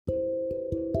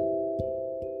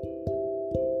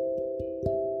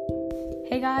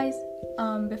guys,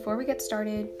 before we get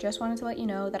started, just wanted to let you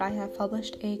know that I have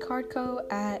published a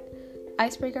Cardco at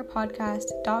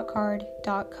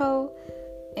icebreakerpodcast.card.co,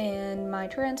 and my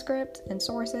transcript and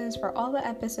sources for all the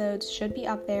episodes should be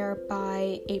up there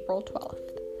by April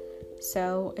 12th.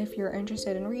 So if you're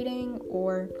interested in reading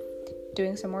or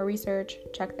doing some more research,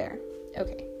 check there.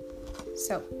 Okay,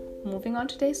 so moving on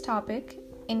to today's topic.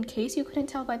 In case you couldn't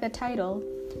tell by the title,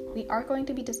 we are going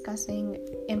to be discussing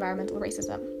environmental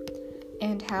racism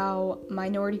and how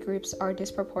minority groups are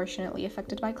disproportionately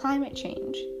affected by climate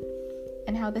change,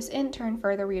 and how this in turn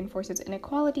further reinforces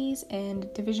inequalities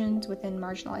and divisions within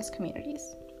marginalized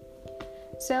communities.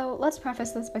 So let's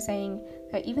preface this by saying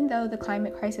that even though the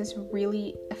climate crisis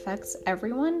really affects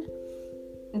everyone,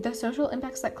 the social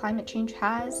impacts that climate change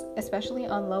has, especially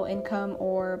on low-income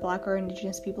or Black or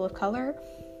Indigenous people of color,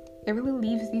 it really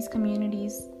leaves these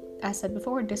communities, as said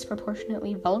before,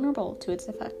 disproportionately vulnerable to its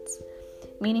effects,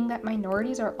 meaning that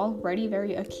minorities are already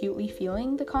very acutely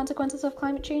feeling the consequences of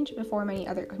climate change before many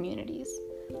other communities.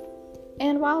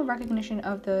 And while recognition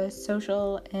of the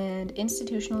social and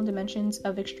institutional dimensions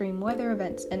of extreme weather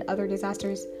events and other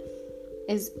disasters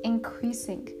is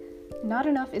increasing, not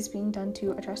enough is being done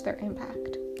to address their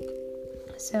impact.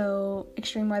 So,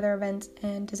 extreme weather events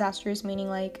and disasters meaning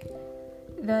like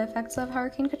the effects of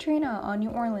Hurricane Katrina on New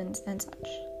Orleans and such.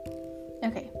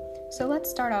 Okay, so let's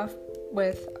start off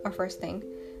with our first thing,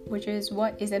 which is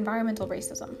what is environmental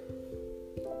racism?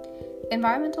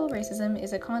 Environmental racism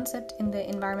is a concept in the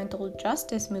environmental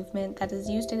justice movement that is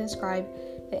used to describe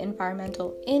the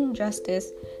environmental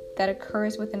injustice that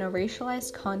occurs within a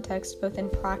racialized context, both in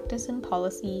practice and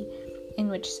policy, in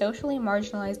which socially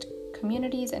marginalized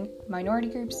communities and minority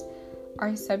groups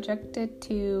are subjected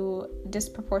to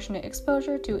disproportionate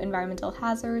exposure to environmental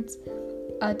hazards,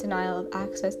 a denial of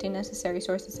access to necessary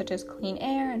sources such as clean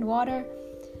air and water,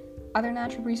 other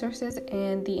natural resources,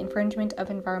 and the infringement of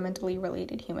environmentally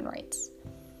related human rights.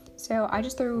 So I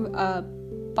just threw a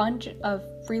bunch of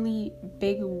really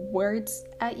big words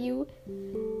at you.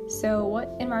 So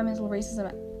what environmental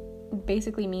racism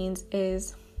basically means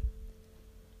is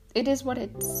it is what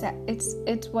it's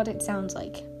what it sounds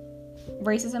like.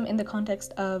 Racism in the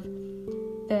context of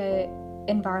the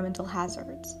environmental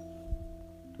hazards.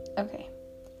 Okay,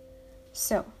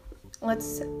 so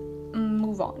let's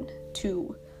move on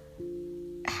to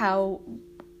how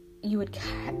you would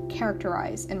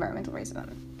characterize environmental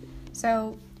racism.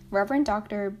 So, Reverend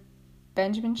Dr.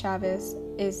 Benjamin Chavez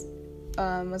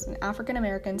was an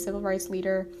African-American civil rights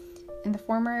leader and the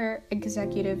former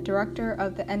executive director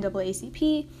of the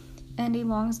NAACP and a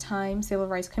long-time civil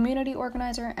rights community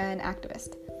organizer and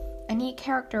activist. And he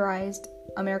characterized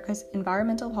America's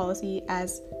environmental policy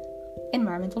as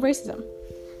environmental racism.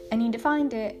 And he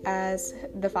defined it as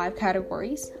the 5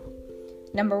 categories.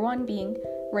 Number 1 being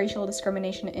racial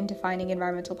discrimination in defining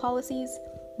environmental policies.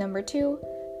 Number 2,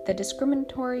 the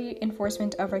discriminatory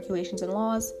enforcement of regulations and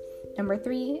laws. Number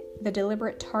 3, the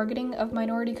deliberate targeting of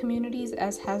minority communities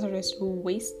as hazardous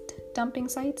waste dumping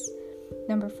sites.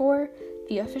 Number 4,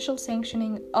 the official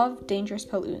sanctioning of dangerous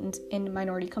pollutants in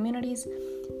minority communities,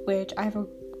 which I have a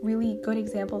really good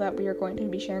example that we are going to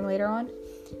be sharing later on.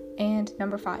 And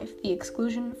number 5, the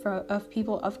exclusion of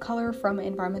people of color from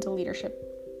environmental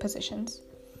leadership positions.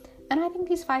 And I think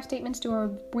these 5 statements do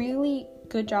a really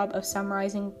good job of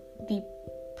summarizing the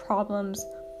problems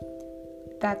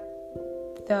that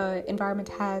the environment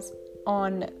has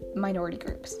on minority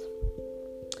groups.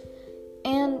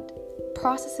 And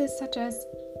processes such as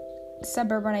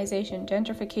suburbanization,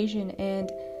 gentrification,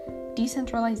 and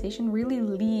decentralization really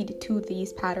lead to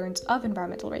these patterns of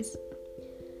environmental racism.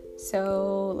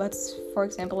 So let's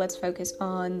focus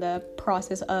on the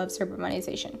process of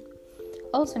suburbanization,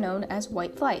 also known as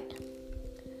white flight,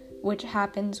 which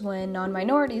happens when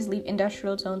non-minorities leave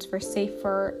industrial zones for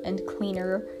safer and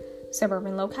cleaner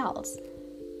suburban locales,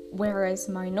 whereas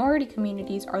minority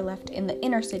communities are left in the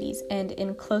inner cities and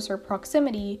in closer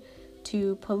proximity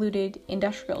to polluted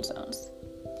industrial zones.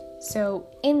 So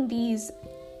in these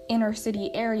inner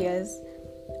city areas,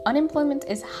 unemployment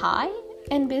is high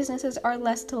and businesses are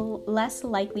less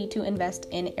likely to invest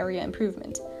in area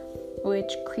improvement,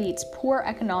 which creates poor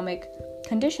economic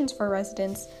conditions for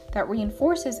residents that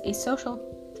reinforces a social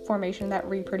formation that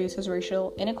reproduces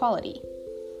racial inequality.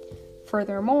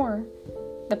 Furthermore,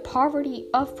 the poverty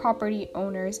of property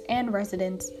owners and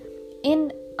residents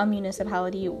in a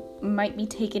municipality might be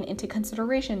taken into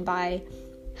consideration by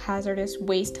hazardous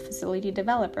waste facility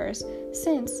developers,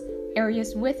 since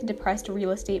areas with depressed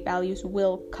real estate values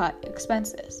will cut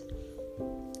expenses.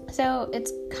 So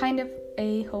it's kind of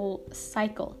a whole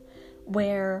cycle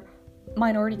where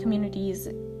minority communities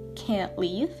can't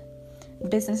leave,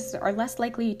 businesses are less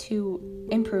likely to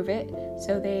improve it,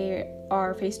 so they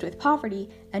are faced with poverty,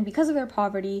 and because of their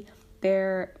poverty,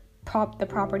 the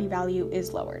property value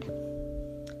is lowered.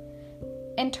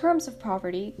 In terms of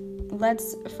poverty,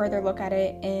 let's further look at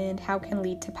it and how it can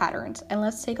lead to patterns, and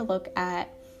let's take a look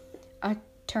at a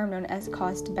term known as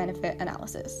cost-benefit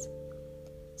analysis.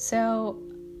 So,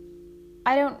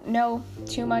 I don't know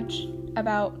too much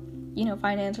about,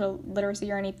 financial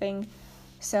literacy or anything,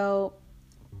 so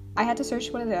I had to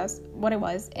search what it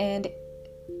was, and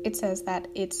it says that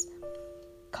it's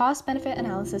cost-benefit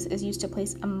analysis is used to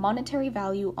place a monetary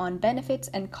value on benefits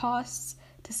and costs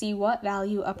to see what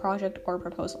value a project or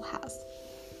proposal has.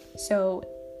 So,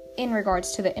 in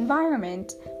regards to the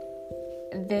environment,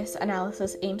 this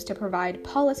analysis aims to provide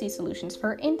policy solutions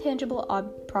for intangible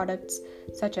products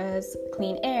such as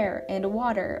clean air and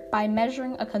water by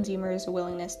measuring a consumer's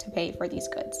willingness to pay for these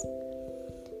goods.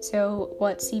 So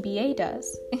what CBA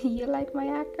does, you like my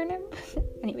acronym?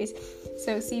 Anyways,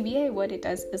 so CBA, what it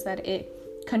does is that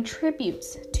it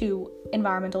contributes to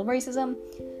environmental racism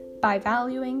by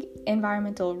valuing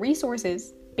environmental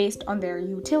resources based on their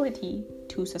utility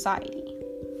to society.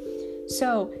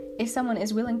 So if someone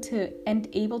is willing to and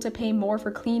able to pay more for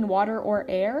clean water or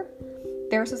air,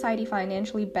 their society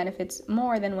financially benefits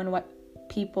more than when what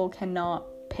people cannot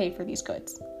pay for these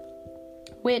goods,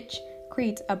 which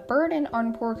creates a burden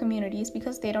on poor communities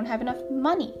because they don't have enough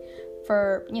money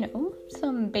for,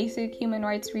 some basic human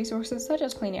rights resources such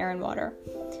as clean air and water.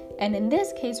 And in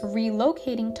this case,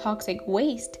 relocating toxic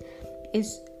waste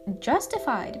is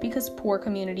justified because poor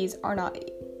communities are not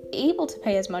able to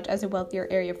pay as much as a wealthier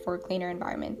area for a cleaner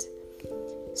environment.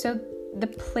 So the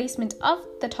placement of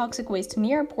the toxic waste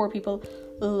near poor people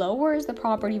lowers the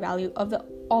property value of the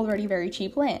already very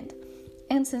cheap land.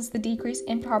 And since the decrease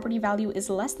in property value is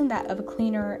less than that of a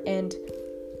cleaner and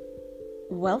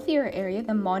wealthier area,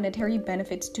 the monetary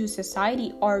benefits to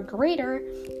society are greater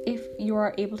if you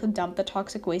are able to dump the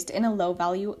toxic waste in a low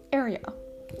value area.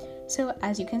 So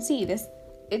as you can see,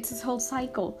 it's this whole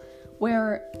cycle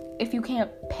where if you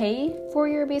can't pay for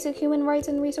your basic human rights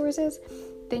and resources,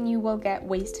 then you will get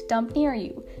waste dumped near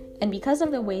you. And because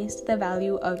of the waste, the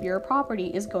value of your property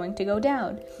is going to go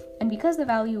down. And because the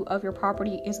value of your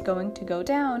property is going to go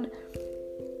down,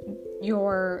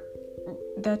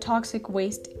 the toxic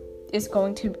waste is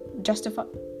going to justify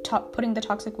putting the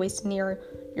toxic waste near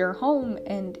your home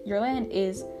and your land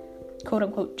is quote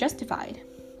unquote justified.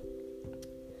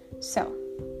 So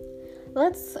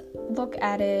let's look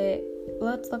at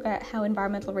how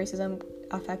environmental racism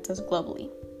affects us globally.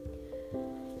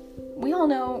 We all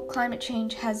know climate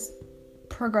change has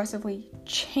progressively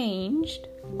changed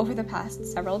over the past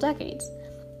several decades,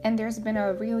 and there's been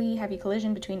a really heavy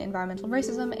collision between environmental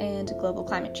racism and global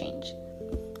climate change.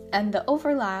 And the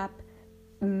overlap,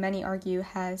 many argue,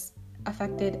 has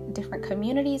affected different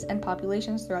communities and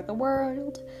populations throughout the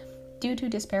world due to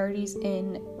disparities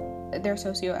in their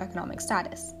socioeconomic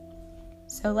status.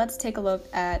 So let's take a look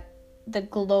at the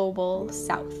global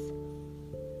south,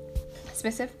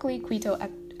 specifically Quito,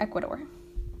 Ecuador.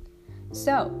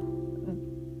 So,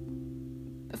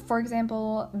 for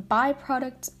example,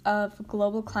 byproducts of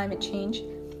global climate change,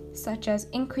 such as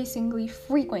increasingly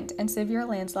frequent and severe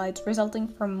landslides resulting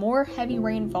from more heavy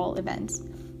rainfall events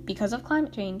because of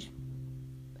climate change,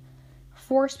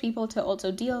 force people to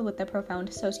also deal with the profound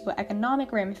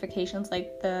socioeconomic ramifications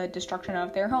like the destruction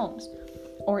of their homes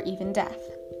or even death.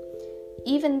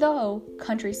 Even though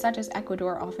countries such as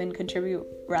Ecuador often contribute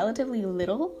relatively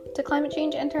little to climate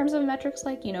change in terms of metrics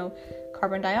like,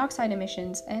 carbon dioxide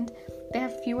emissions, and they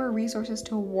have fewer resources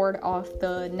to ward off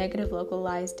the negative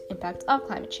localized impacts of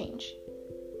climate change.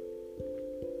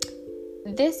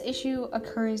 This issue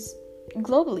occurs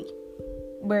globally,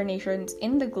 where nations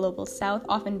in the global south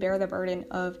often bear the burden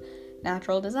of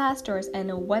natural disasters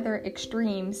and weather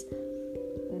extremes,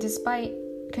 despite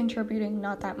contributing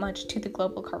not that much to the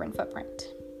global carbon footprint.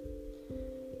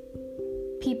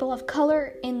 People of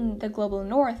color in the global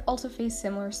north also face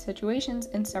similar situations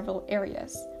in several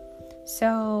areas.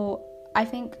 So I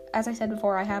think, as I said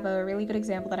before, I have a really good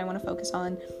example that I want to focus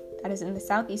on that is in the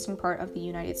southeastern part of the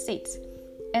United States.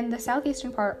 And the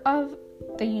southeastern part of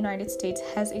the United States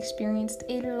has experienced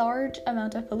a large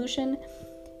amount of pollution,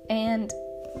 and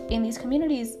in these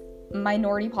communities,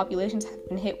 minority populations have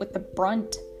been hit with the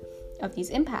brunt of these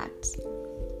impacts.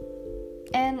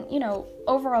 And,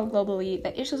 overall globally,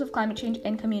 the issues of climate change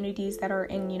in communities that are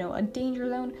in, a danger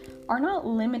zone are not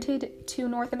limited to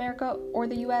North America or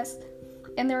the US.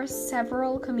 And there are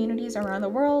several communities around the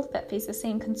world that face the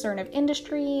same concern of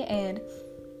industry and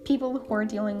people who are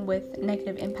dealing with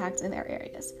negative impacts in their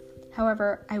areas.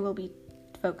 However, I will be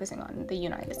focusing on the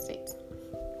United States.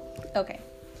 Okay,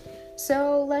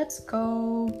 so let's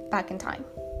go back in time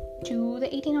to the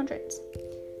 1800s.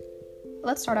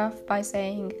 Let's start off by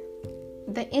saying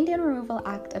the Indian Removal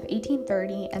Act of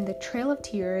 1830 and the Trail of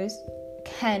Tears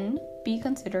can be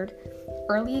considered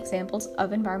early examples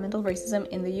of environmental racism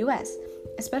in the US,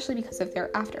 especially because of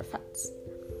their after effects.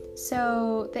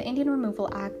 So, the Indian Removal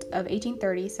Act of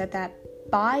 1830 said that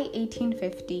by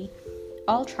 1850,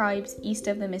 all tribes east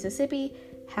of the Mississippi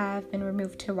have been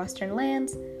removed to western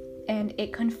lands, and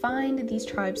it confined these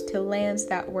tribes to lands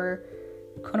that were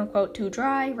quote-unquote too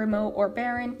dry, remote, or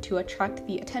barren to attract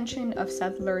the attention of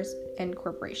settlers and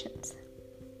corporations.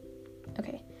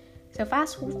 Okay, so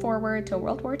fast forward to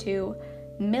World War II,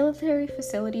 military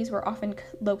facilities were often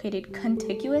located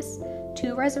contiguous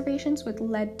to reservations, which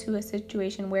led to a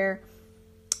situation where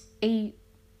a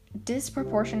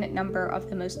disproportionate number of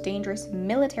the most dangerous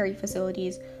military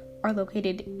facilities are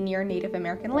located near Native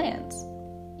American lands,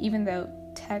 even though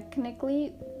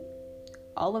technically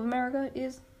all of America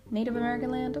is Native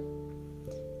American land.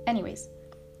 Anyways,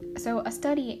 so a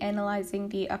study analyzing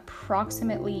the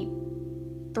approximately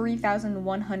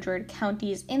 3,100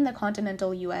 counties in the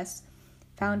continental US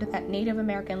found that Native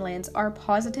American lands are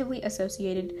positively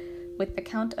associated with the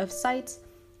count of sites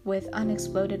with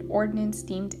unexploded ordnance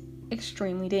deemed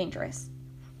extremely dangerous.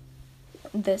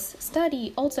 This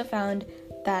study also found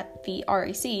that the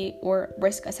RAC, or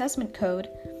Risk Assessment Code,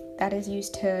 that is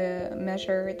used to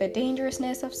measure the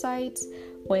dangerousness of sites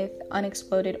with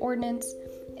unexploded ordnance,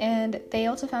 and they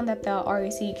also found that the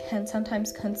RAC can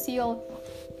sometimes conceal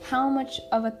how much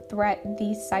of a threat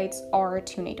these sites are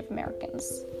to Native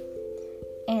Americans.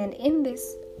 And in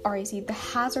this RAC, the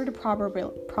hazard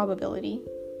probability,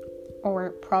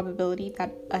 or probability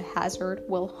that a hazard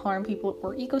will harm people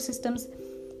or ecosystems,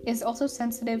 is also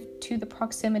sensitive to the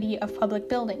proximity of public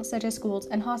buildings such as schools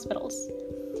and hospitals.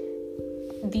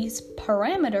 These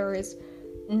parameters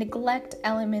neglect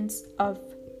elements of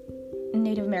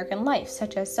Native American life,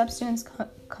 such as subsistence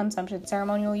consumption,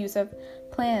 ceremonial use of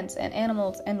plants and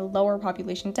animals, and lower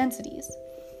population densities.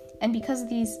 And because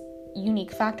these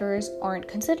unique factors aren't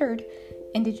considered,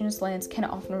 Indigenous lands can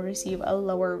often receive a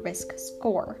lower risk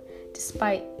score,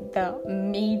 despite the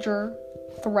major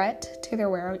threat to their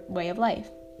way of life.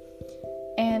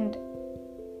 And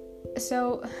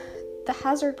so the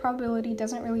hazard probability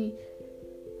doesn't really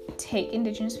take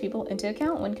Indigenous people into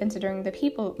account when considering the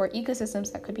people or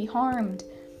ecosystems that could be harmed.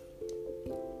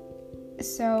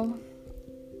 So,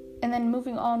 and then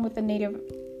moving on with the Native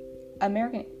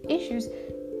American issues,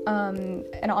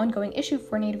 an ongoing issue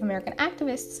for Native American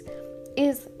activists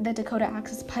is the Dakota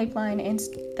Access Pipeline and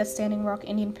the Standing Rock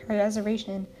Indian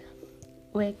Reservation,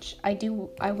 which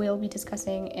I will be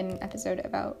discussing in an episode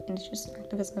about Indigenous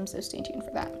activism, so stay tuned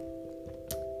for that.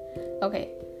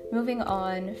 Okay, moving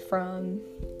on from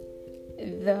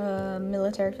the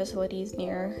military facilities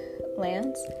near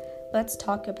lands, let's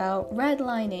talk about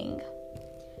redlining.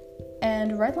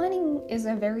 And redlining is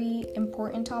a very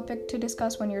important topic to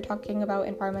discuss when you're talking about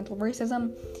environmental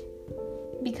racism,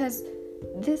 because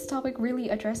this topic really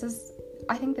addresses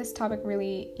the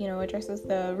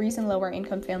reason lower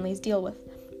income families deal with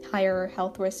higher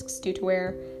health risks due to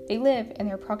where they live and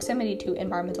their proximity to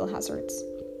environmental hazards.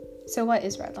 So what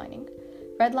is redlining?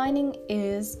 Redlining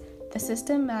is the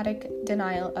systematic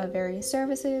denial of various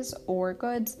services or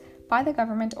goods by the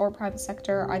government or private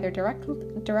sector, either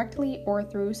directly or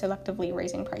through selectively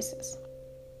raising prices.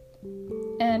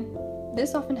 And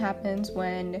this often happens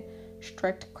when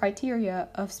strict criteria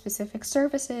of specific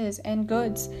services and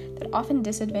goods that often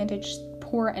disadvantage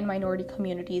poor and minority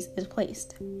communities is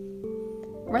placed.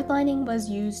 Redlining was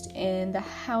used in the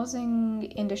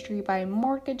housing industry by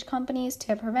mortgage companies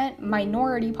to prevent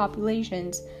minority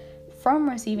populations from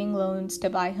receiving loans to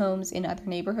buy homes in other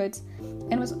neighborhoods,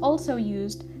 and was also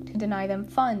used to deny them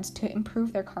funds to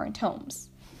improve their current homes.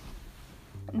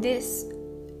 This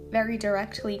very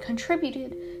directly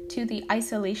contributed to the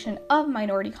isolation of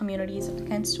minority communities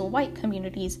against white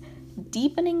communities,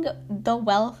 deepening the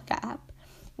wealth gap,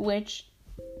 which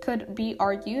could be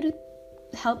argued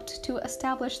helped to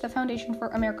establish the foundation for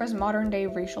America's modern-day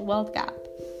racial wealth gap.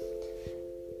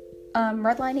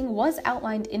 Redlining was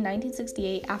outlined in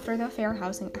 1968 after the Fair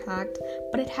Housing Act,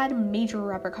 but it had major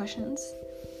repercussions.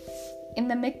 In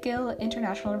the McGill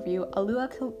International Review, Alua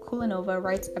Kulanova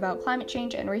writes about climate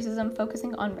change and racism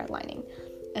focusing on redlining,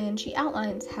 and she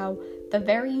outlines how the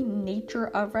very nature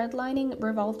of redlining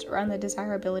revolved around the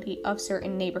desirability of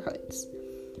certain neighborhoods,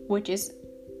 which is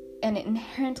an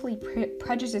inherently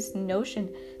prejudiced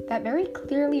notion that very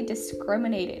clearly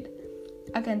discriminated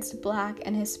against Black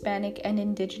and Hispanic and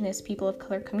Indigenous people of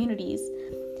color communities,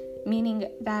 meaning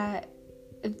that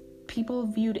people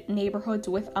viewed neighborhoods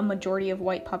with a majority of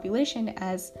white population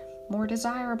as more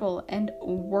desirable and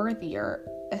worthier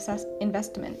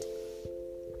investment.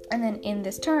 And then in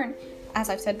this turn, as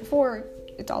I've said before,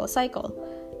 it's all a cycle.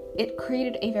 It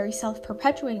created a very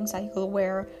self-perpetuating cycle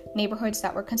where neighborhoods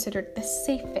that were considered the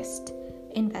safest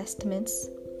investments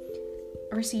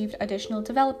received additional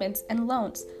developments and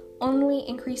loans, only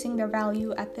increasing their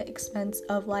value at the expense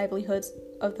of livelihoods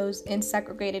of those in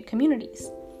segregated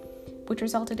communities, which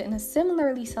resulted in a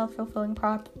similarly self-fulfilling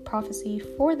prophecy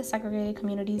for the segregated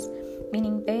communities,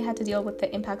 meaning they had to deal with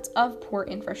the impacts of poor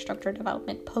infrastructure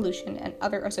development, pollution, and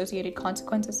other associated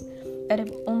consequences that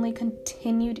have only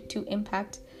continued to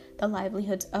impact the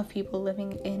livelihoods of people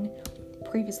living in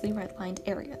previously redlined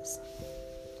areas.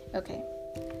 Okay,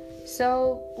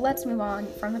 so let's move on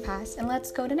from the past and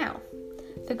let's go to now,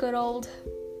 the good old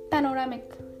pandemic.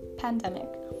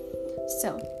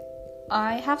 So,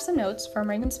 I have some notes from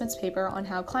Regan Smith's paper on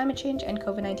how climate change and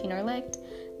COVID-19 are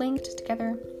linked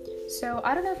together. So,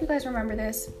 I don't know if you guys remember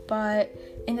this, but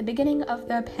in the beginning of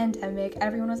the pandemic,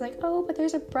 everyone was like, oh, but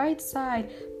there's a bright side.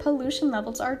 Pollution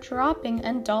levels are dropping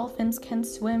and dolphins can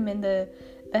swim in the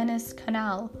Venice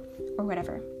Canal or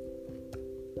whatever.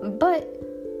 But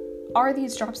are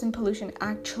these drops in pollution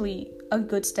actually a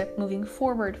good step moving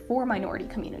forward for minority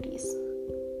communities?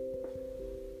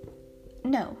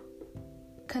 No.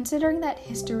 Considering that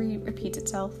history repeats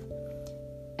itself,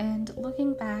 and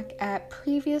looking back at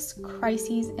previous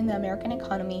crises in the American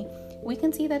economy, we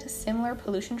can see that similar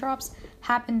pollution drops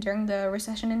happened during the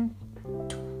recession in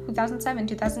 2007,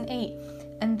 2008,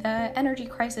 and the energy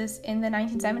crisis in the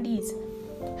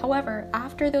 1970s. However,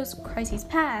 after those crises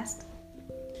passed,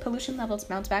 pollution levels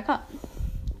bounced back up.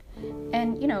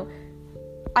 And,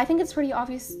 I think it's pretty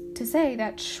obvious to say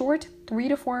that short 3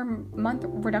 to 4 month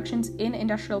reductions in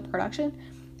industrial production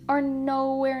are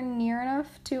nowhere near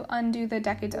enough to undo the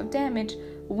decades of damage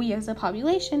we as a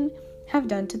population have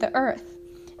done to the earth.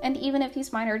 And even if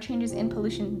these minor changes in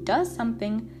pollution does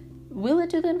something, will it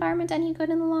do the environment any good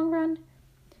in the long run?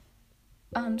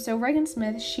 So Regan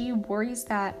Smith, she worries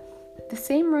that the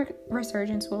same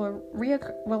resurgence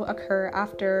will occur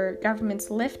after governments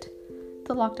lift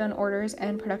the lockdown orders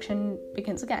and production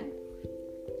begins again,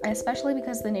 especially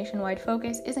because the nationwide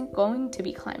focus isn't going to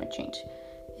be climate change.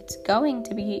 It's going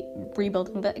to be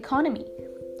rebuilding the economy,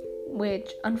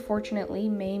 which unfortunately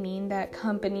may mean that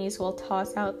companies will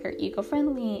toss out their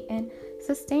eco-friendly and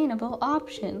sustainable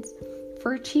options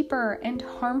for cheaper and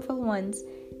harmful ones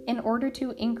in order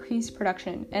to increase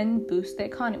production and boost the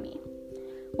economy,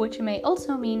 which may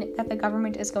also mean that the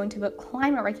government is going to put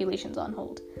climate regulations on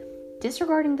hold,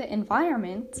 disregarding the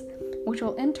environment, which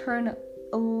will in turn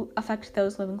affect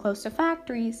those living close to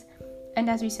factories. And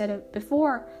as we said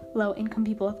before, low-income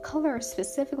people of color,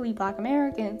 specifically Black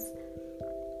Americans,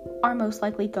 are most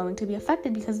likely going to be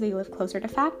affected because they live closer to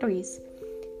factories,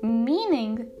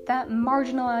 meaning that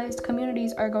marginalized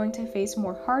communities are going to face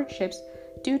more hardships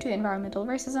due to environmental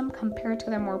racism compared to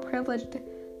their more privileged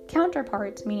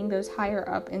counterparts, meaning those higher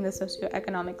up in the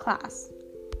socioeconomic class.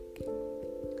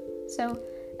 So,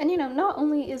 not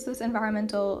only is this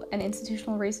environmental and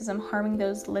institutional racism harming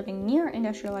those living near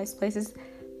industrialized places,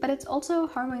 but it's also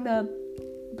harming the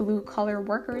blue-collar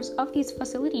workers of these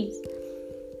facilities.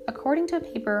 According to a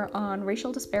paper on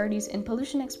racial disparities in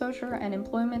pollution exposure and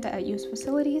employment at U.S.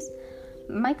 facilities,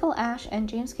 Michael Ash and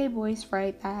James K. Boyce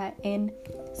write that in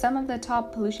some of the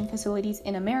top pollution facilities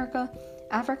in America,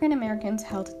 African Americans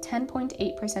held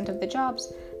 10.8% of the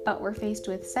jobs, but were faced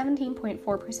with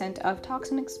 17.4% of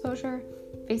toxin exposure,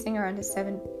 facing around a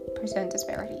 7%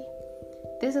 disparity.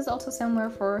 This is also similar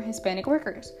for Hispanic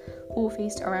workers, who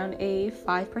faced around a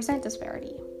 5%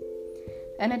 disparity.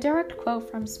 And a direct quote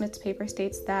from Smith's paper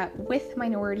states that with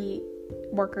minority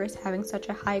workers having such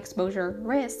a high exposure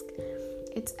risk,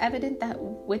 it's evident that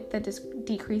with the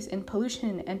decrease in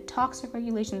pollution and toxic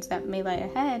regulations that may lie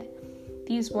ahead,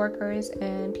 these workers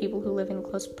and people who live in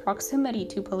close proximity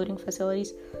to polluting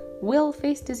facilities will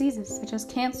face diseases such as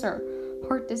cancer,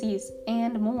 heart disease,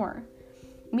 and more.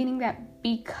 Meaning that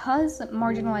because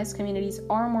marginalized communities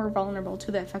are more vulnerable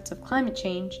to the effects of climate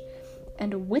change,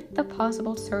 and with the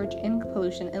possible surge in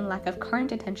pollution and lack of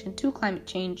current attention to climate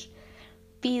change,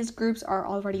 these groups are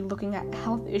already looking at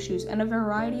health issues and a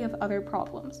variety of other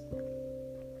problems.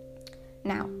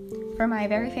 Now, for my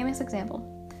very famous example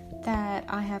that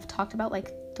I have talked about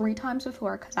like 3 times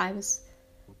before because I was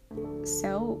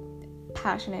so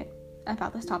passionate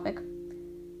about this topic,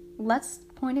 let's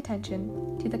point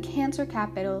attention to the cancer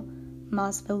capital,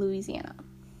 Mossville, Louisiana.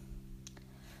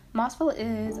 Mossville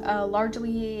is a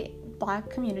largely Black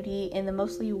community in the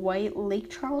mostly white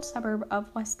Lake Charles suburb of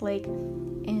Westlake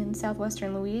in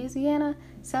southwestern Louisiana,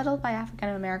 settled by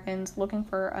African Americans looking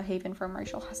for a haven from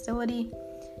racial hostility.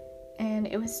 And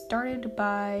it was started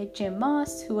by Jim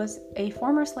Moss, who was a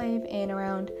former slave in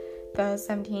around the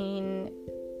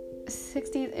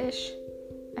 1760s-ish,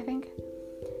 I think.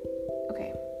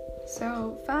 Okay,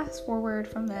 so fast forward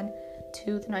from then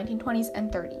to the 1920s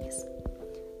and 30s,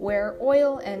 where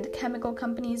oil and chemical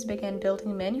companies began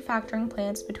building manufacturing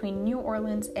plants between New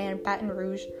Orleans and Baton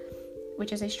Rouge,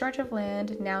 which is a stretch of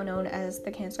land now known as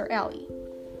the Cancer Alley.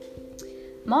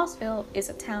 Mossville is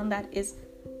a town that is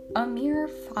a mere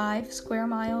 5 square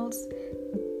miles,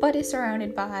 but is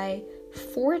surrounded by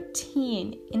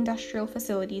 14 industrial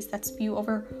facilities that spew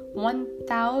over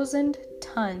 1,000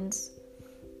 tons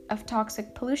of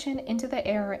toxic pollution into the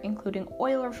air, including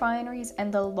oil refineries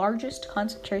and the largest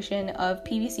concentration of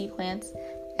PVC plants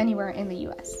anywhere in the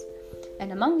US.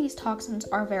 And among these toxins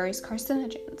are various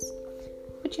carcinogens,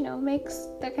 which, makes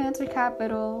the cancer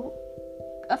capital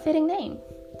a fitting name.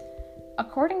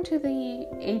 According to the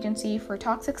Agency for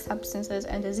Toxic Substances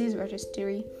and Disease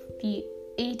Registry, the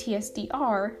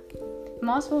ATSDR,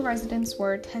 Mossville residents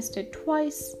were tested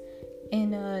twice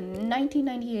in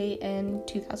 1998 and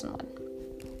 2001.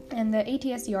 And the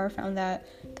ATSDR found that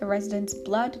the residents'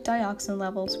 blood dioxin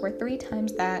levels were 3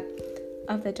 times that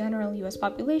of the general US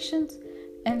populations,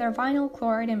 and their vinyl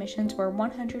chloride emissions were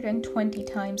 120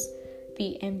 times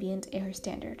the ambient air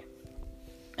standard.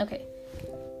 Okay.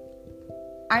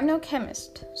 I'm no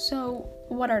chemist, so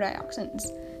what are dioxins?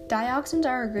 Dioxins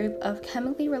are a group of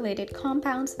chemically related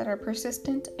compounds that are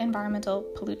persistent environmental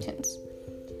pollutants.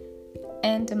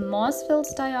 And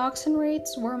Mossville's dioxin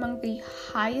rates were among the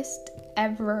highest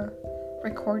ever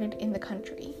recorded in the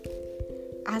country.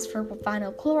 As for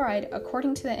vinyl chloride,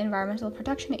 according to the Environmental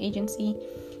Protection Agency,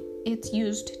 it's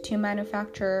used to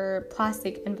manufacture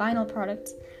plastic and vinyl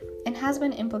products and has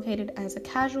been implicated as a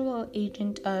causal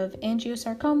agent of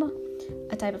angiosarcoma,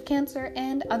 a type of cancer,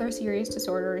 and other serious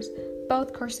disorders,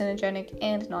 both carcinogenic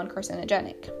and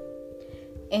non-carcinogenic.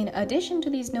 In addition to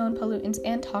these known pollutants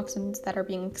and toxins that are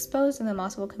being exposed in the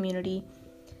Mossville community,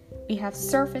 we have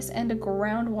surface and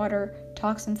groundwater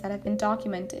toxins that have been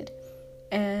documented,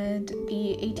 and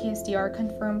the ATSDR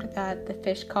confirmed that the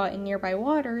fish caught in nearby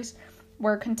waters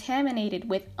were contaminated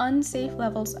with unsafe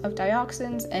levels of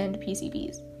dioxins and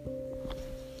PCBs.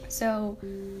 So,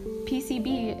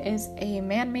 PCB is a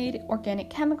man-made organic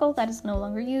chemical that is no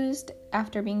longer used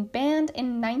after being banned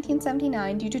in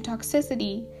 1979 due to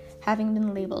toxicity having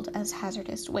been labeled as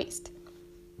hazardous waste.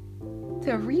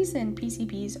 The reason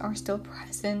PCBs are still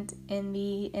present in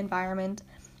the environment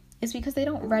is because they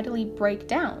don't readily break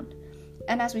down.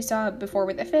 And as we saw before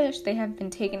with the fish, they have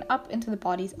been taken up into the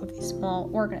bodies of these small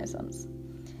organisms.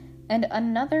 And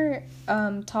another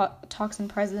toxin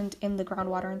present in the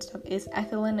groundwater and stuff is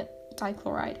ethylene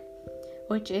dichloride,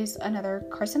 which is another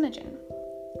carcinogen.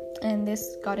 And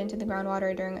this got into the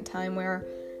groundwater during a time where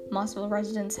Mossville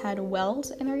residents had wells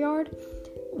in their yard,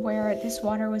 where this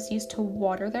water was used to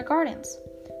water their gardens,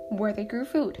 where they grew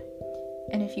food.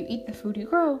 And if you eat the food you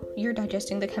grow, you're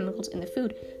digesting the chemicals in the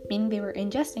food, meaning they were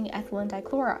ingesting ethylene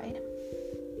dichloride.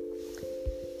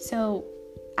 So,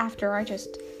 after I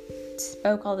just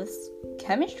spoke all this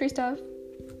chemistry stuff,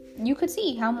 you could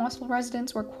see how Mossville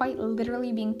residents were quite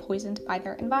literally being poisoned by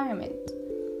their environment.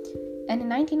 And in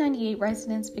 1998,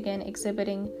 residents began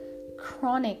exhibiting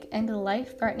chronic and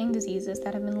life-threatening diseases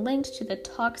that have been linked to the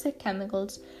toxic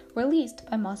chemicals released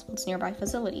by Mossville's nearby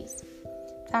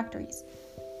factories.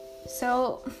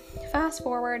 So, fast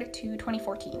forward to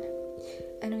 2014,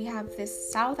 and we have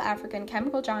this South African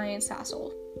chemical giant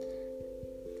Sasol,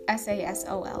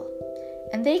 SASOL,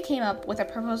 and they came up with a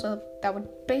proposal that would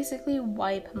basically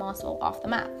wipe Mossville off the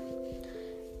map.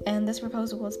 And this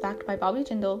proposal was backed by Bobby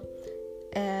Jindal,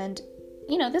 and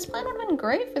this plan would have been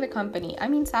great for the company. I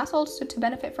mean, Sasol stood to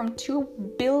benefit from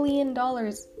 $2 billion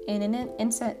in an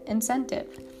incentive.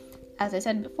 As I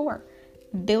said before,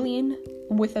 billion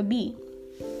with a B.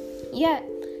 Yet,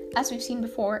 as we've seen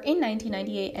before, in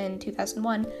 1998 and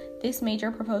 2001, this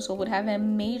major proposal would have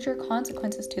major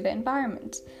consequences to the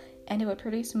environment, and it would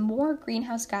produce more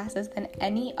greenhouse gases than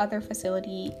any other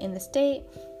facility in the state,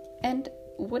 and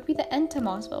would be the end to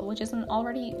Mossville, which is an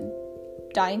already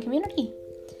dying community.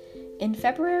 In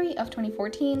February of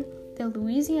 2014, the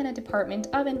Louisiana Department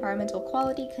of Environmental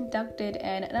Quality conducted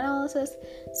an analysis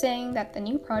saying that the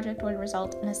new project would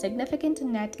result in a significant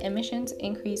net emissions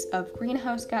increase of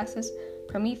greenhouse gases,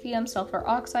 promethium, sulfur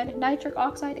oxide, nitric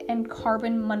oxide, and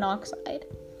carbon monoxide.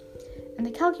 And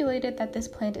they calculated that this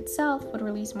plant itself would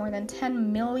release more than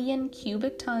 10 million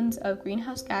cubic tons of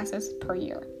greenhouse gases per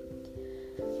year.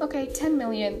 okay, 10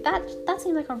 million, that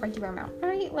seems like a regular amount,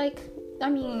 right? Like, I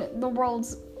mean, the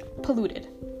world's polluted.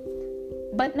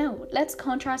 But no, let's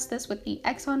contrast this with the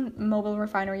ExxonMobil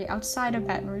refinery outside of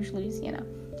Baton Rouge, Louisiana,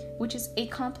 which is a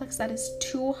complex that is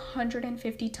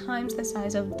 250 times the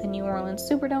size of the New Orleans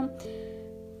Superdome,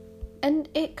 and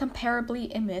it comparably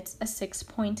emits a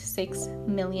 6.6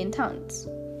 million tons.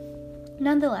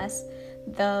 Nonetheless,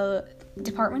 the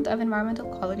Department of Environmental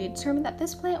Quality determined that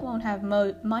this plant won't have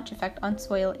much effect on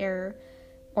soil, air,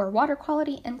 or water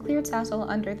quality, and cleared Sasol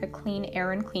under the Clean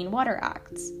Air and Clean Water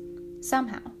Acts,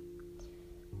 somehow.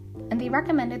 And they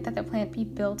recommended that the plant be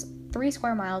built 3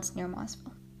 square miles near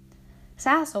Mossville.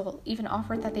 Sasol even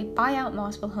offered that they buy out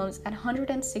Mossville homes at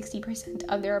 160%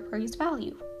 of their appraised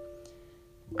value.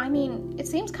 I mean, it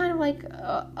seems kind of like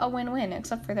a win-win,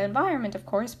 except for the environment, of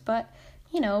course, but,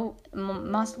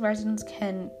 Mossville residents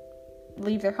can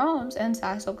leave their homes and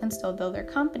Sasol can still build their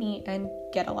company and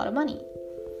get a lot of money.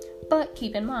 But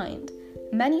keep in mind,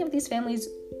 many of these families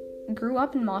grew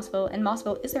up in Mossville, and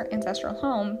Mossville is their ancestral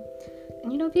home.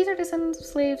 And these are descendants of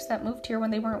slaves that moved here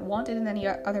when they weren't wanted in any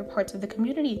other parts of the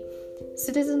community.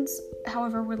 Citizens,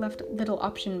 however, were left little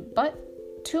option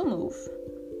but to move.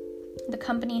 The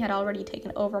company had already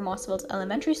taken over Mossville's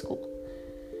elementary school.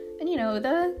 And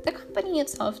the company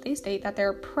itself, they state that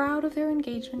they're proud of their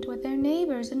engagement with their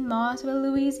neighbors in Mossville,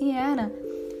 Louisiana,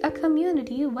 a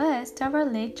community west of our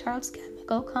Lake Charles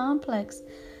Chemical Complex,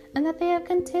 and that they have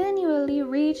continually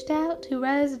reached out to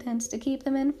residents to keep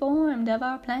them informed of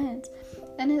our plans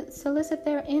and solicit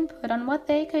their input on what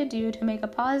they could do to make a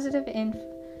positive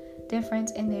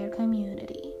difference in their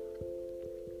community.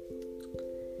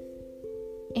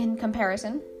 In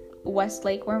comparison,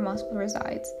 Westlake, where Mossville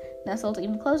resides, nestled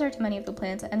even closer to many of the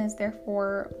plants and is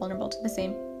therefore vulnerable to the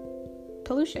same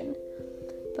pollution.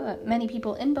 But many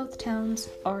people in both towns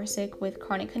are sick with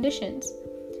chronic conditions.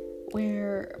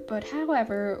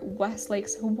 However,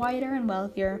 Westlake's whiter and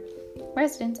wealthier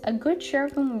residents, a good share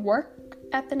of whom work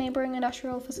at the neighboring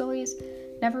industrial facilities,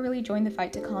 never really joined the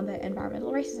fight to combat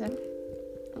environmental racism.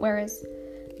 Whereas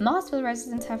Mossville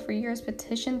residents have for years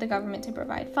petitioned the government to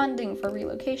provide funding for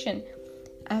relocation,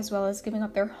 as well as giving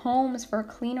up their homes for a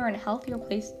cleaner and healthier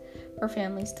place for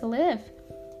families to live.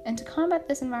 And to combat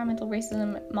this environmental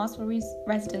racism, Mossville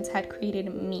residents had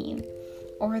created MEAN,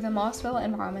 or the Mossville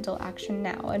Environmental Action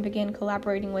Now, and began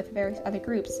collaborating with various other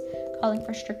groups, calling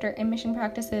for stricter emission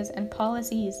practices and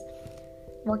policies,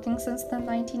 working since the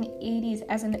 1980s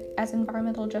as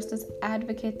environmental justice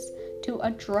advocates to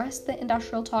address the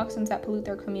industrial toxins that pollute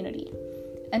their community.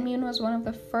 And MEAN was one of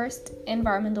the first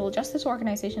environmental justice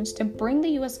organizations to bring the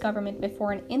U.S. government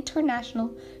before an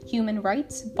international human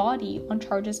rights body on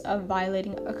charges of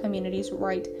violating a community's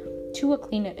right to a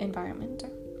clean environment.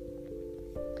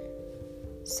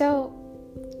 So,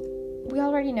 we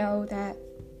already know that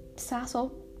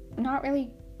Sasol, not really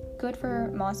good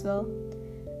for Mossville.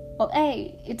 Well,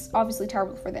 A, it's obviously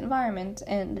terrible for the environment,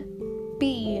 and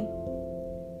B,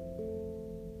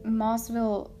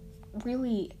 Mossville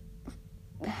really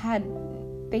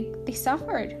they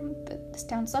suffered. This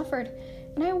town suffered.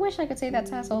 And I wish I could say that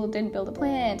Sasol didn't build a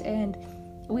plant and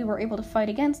we were able to fight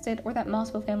against it, or that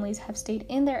Mossville families have stayed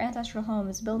in their ancestral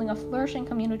homes, building a flourishing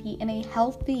community in a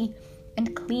healthy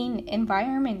and clean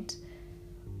environment.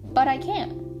 But I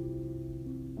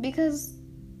can't. Because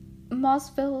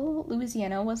Mossville,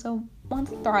 Louisiana was a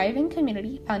once thriving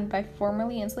community founded by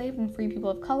formerly enslaved and free people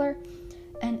of color,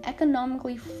 an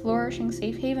economically flourishing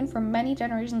safe haven for many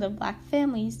generations of Black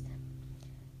families,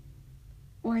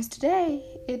 whereas today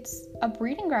it's a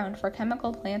breeding ground for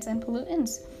chemical plants and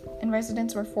pollutants, and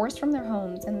residents were forced from their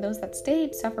homes, and those that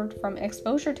stayed suffered from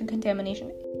exposure to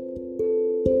contamination.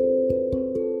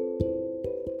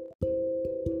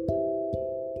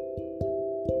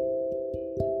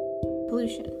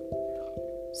 Pollution.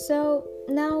 So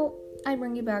now I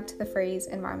bring you back to the phrase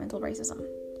environmental racism,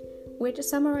 which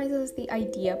summarizes the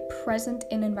idea present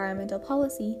in environmental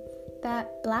policy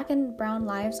that Black and brown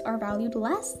lives are valued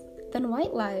less than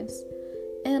white lives,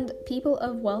 and people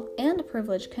of wealth and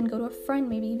privilege can go to a friend,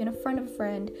 maybe even a friend of a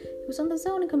friend, who's on the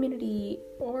zoning community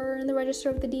or in the register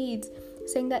of the deeds,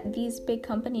 saying that these big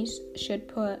companies should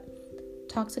put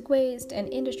toxic waste and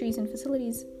industries and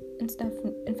facilities and stuff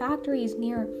and factories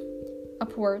near a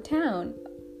poor town,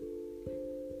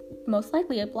 most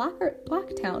likely a black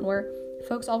town where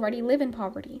folks already live in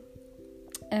poverty.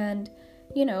 And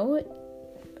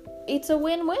it's a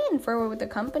win-win for the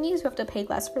companies who have to pay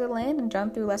less for the land and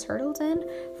jump through less hurdles, and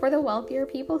for the wealthier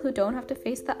people who don't have to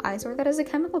face the eyesore that is a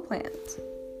chemical plant.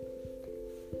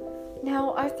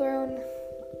 Now, I've thrown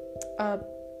a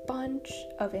bunch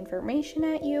of information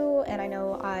at you, and I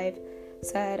know I've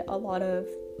said a lot of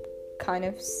kind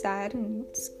of sad and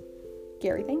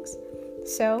scary things.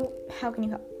 So how can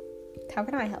you help? How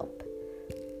can I help?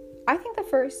 I think the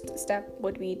first step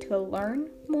would be to learn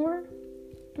more,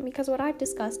 because what I've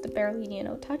discussed barely,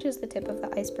 touches the tip of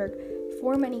the iceberg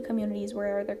for many communities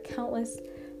where there are countless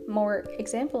more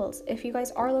examples. If you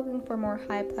guys are looking for more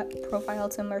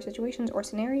high-profile similar situations or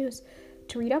scenarios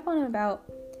to read up on about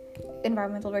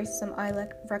environmental racism, I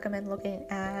recommend looking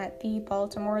at the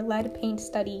Baltimore lead paint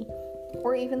study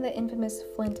or even the infamous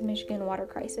Flint, Michigan water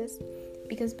crisis,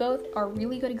 because both are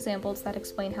really good examples that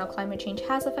explain how climate change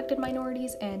has affected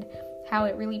minorities and how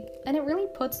it really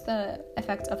puts the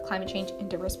effects of climate change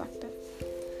into perspective.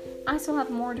 I still have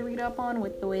more to read up on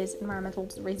with the ways environmental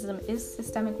racism is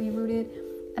systemically rooted,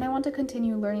 and I want to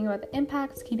continue learning about the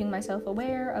impacts, keeping myself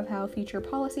aware of how future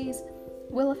policies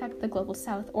will affect the global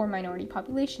south or minority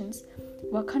populations,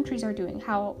 what countries are doing,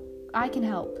 how I can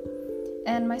help.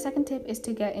 And my second tip is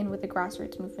to get in with the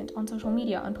grassroots movement on social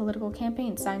media, on political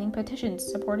campaigns, signing petitions,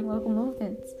 supporting local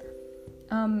movements.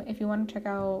 If you want to check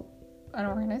out an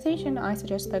organization, I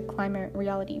suggest the Climate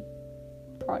Reality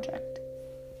Project.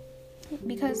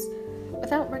 Because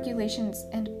without regulations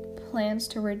and plans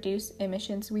to reduce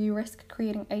emissions, we risk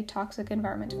creating a toxic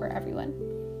environment for everyone,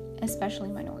 especially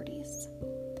minorities.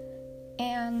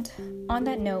 And on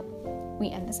that note, we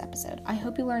end this episode. I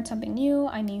hope you learned something new.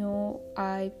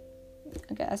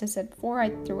 As I said before, I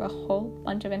threw a whole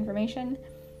bunch of information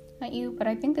at you, but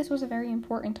I think this was a very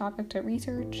important topic to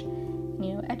research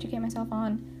and, educate myself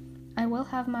on. I will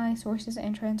have my sources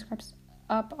and transcripts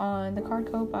up on the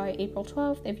Cardco by April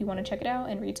 12th if you want to check it out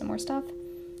and read some more stuff.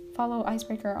 Follow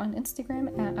Icebreaker on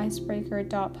Instagram at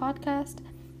icebreaker.podcast,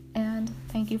 and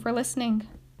thank you for listening.